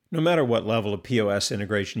No matter what level of POS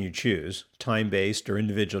integration you choose, time-based or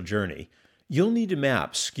individual journey, you'll need to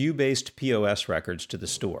map SKU-based POS records to the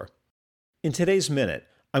store. In today's minute,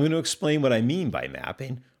 I'm going to explain what I mean by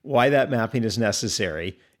mapping, why that mapping is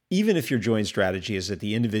necessary, even if your join strategy is at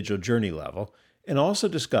the individual journey level, and also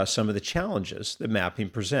discuss some of the challenges that mapping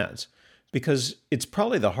presents, because it's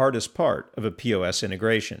probably the hardest part of a POS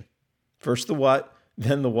integration. First the what,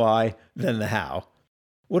 then the why, then the how.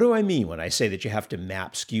 What do I mean when I say that you have to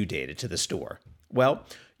map SKU data to the store? Well,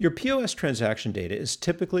 your POS transaction data is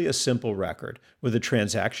typically a simple record with a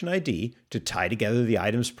transaction ID to tie together the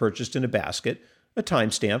items purchased in a basket, a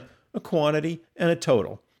timestamp, a quantity, and a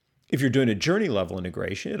total. If you're doing a journey level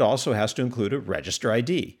integration, it also has to include a register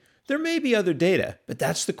ID. There may be other data, but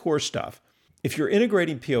that's the core stuff. If you're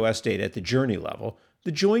integrating POS data at the journey level,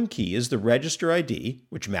 the join key is the register ID,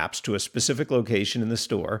 which maps to a specific location in the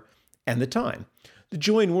store, and the time. The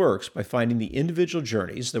join works by finding the individual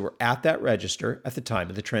journeys that were at that register at the time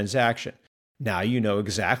of the transaction. Now you know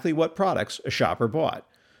exactly what products a shopper bought.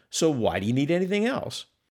 So why do you need anything else?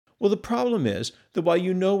 Well, the problem is that while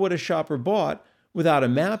you know what a shopper bought, without a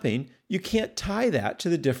mapping, you can't tie that to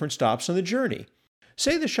the different stops on the journey.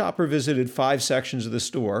 Say the shopper visited 5 sections of the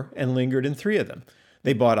store and lingered in 3 of them.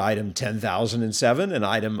 They bought item 10,007 and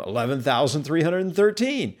item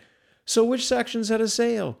 11,313. So which sections had a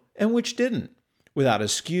sale and which didn't? Without a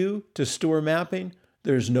SKU to store mapping,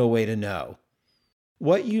 there's no way to know.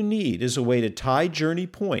 What you need is a way to tie journey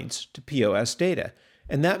points to POS data,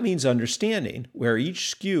 and that means understanding where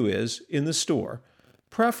each SKU is in the store,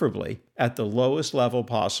 preferably at the lowest level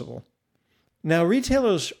possible. Now,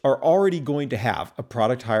 retailers are already going to have a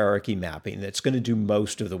product hierarchy mapping that's going to do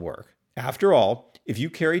most of the work. After all, if you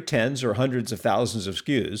carry tens or hundreds of thousands of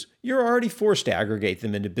SKUs, you're already forced to aggregate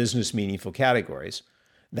them into business-meaningful categories.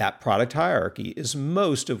 That product hierarchy is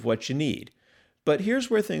most of what you need. But here's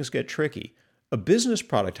where things get tricky. A business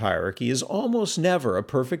product hierarchy is almost never a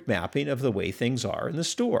perfect mapping of the way things are in the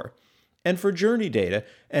store. And for journey data,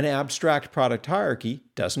 an abstract product hierarchy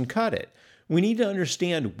doesn't cut it. We need to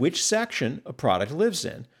understand which section a product lives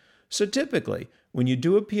in. So typically, when you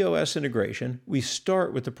do a POS integration, we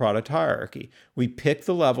start with the product hierarchy. We pick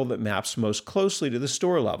the level that maps most closely to the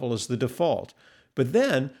store level as the default. But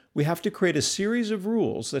then we have to create a series of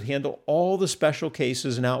rules that handle all the special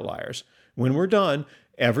cases and outliers. When we're done,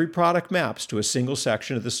 every product maps to a single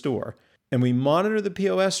section of the store, and we monitor the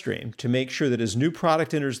POS stream to make sure that as new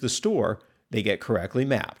product enters the store, they get correctly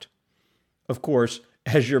mapped. Of course,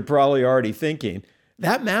 as you're probably already thinking,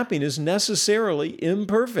 that mapping is necessarily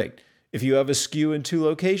imperfect. If you have a SKU in 2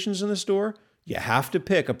 locations in the store, you have to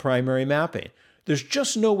pick a primary mapping. There's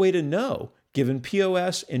just no way to know, given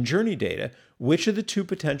POS and journey data, which of the 2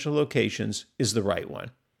 potential locations is the right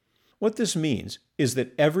one. What this means is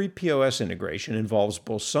that every POS integration involves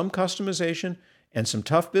both some customization and some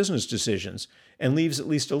tough business decisions and leaves at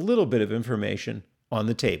least a little bit of information on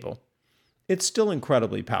the table. It's still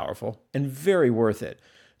incredibly powerful and very worth it,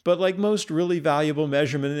 but like most really valuable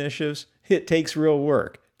measurement initiatives, it takes real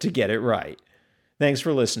work to get it right. Thanks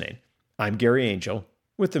for listening. I'm Gary Angel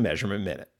with the Measurement Minute.